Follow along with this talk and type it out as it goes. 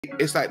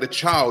it's like the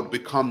child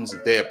becomes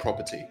their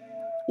property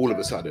all of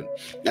a sudden,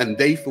 and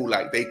they feel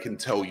like they can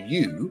tell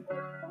you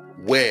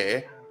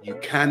where you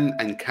can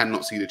and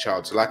cannot see the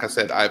child. So like I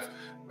said, I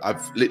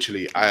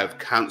have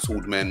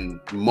counseled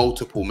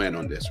multiple men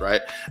on this,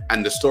 right?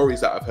 And the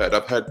stories that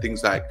I've heard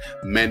things like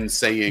men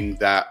saying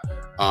that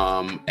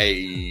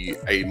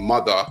a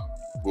mother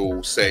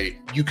will say,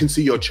 you can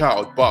see your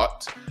child,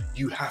 but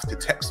you have to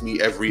text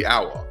me every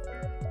hour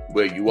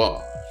where you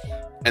are.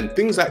 And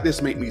things like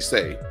this make me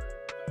say,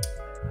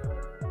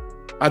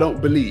 I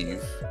don't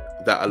believe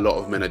that a lot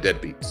of men are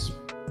deadbeats.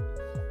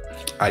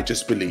 I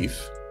just believe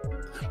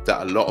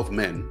that a lot of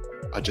men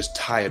are just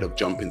tired of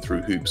jumping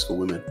through hoops for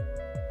women.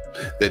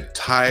 They're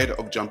tired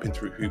of jumping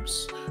through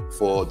hoops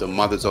for the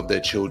mothers of their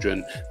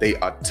children. They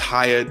are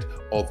tired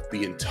of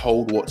being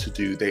told what to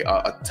do. They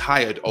are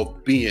tired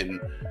of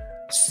being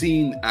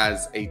seen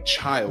as a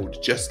child,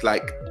 just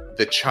like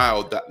the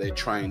child that they're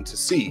trying to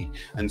see.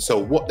 And so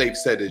what they've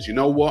said is, you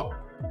know what?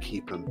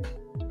 Keep them.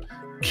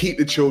 Keep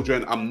the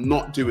children. I'm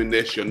not doing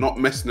this. You're not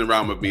messing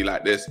around with me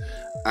like this.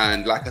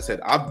 And like I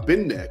said, I've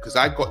been there, because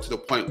I got to the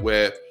point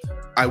where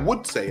I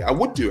would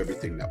do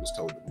everything that was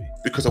told of me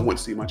because I want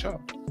to see my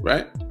child,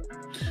 right?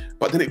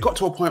 But then it got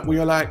to a point where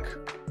you're like,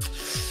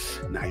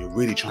 now you're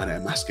really trying to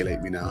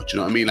emasculate me now. Do you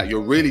know what I mean? Like, you're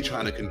really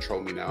trying to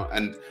control me now.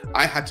 And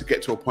I had to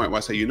get to a point where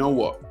I say, you know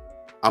what?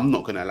 I'm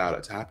not going to allow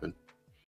that to happen.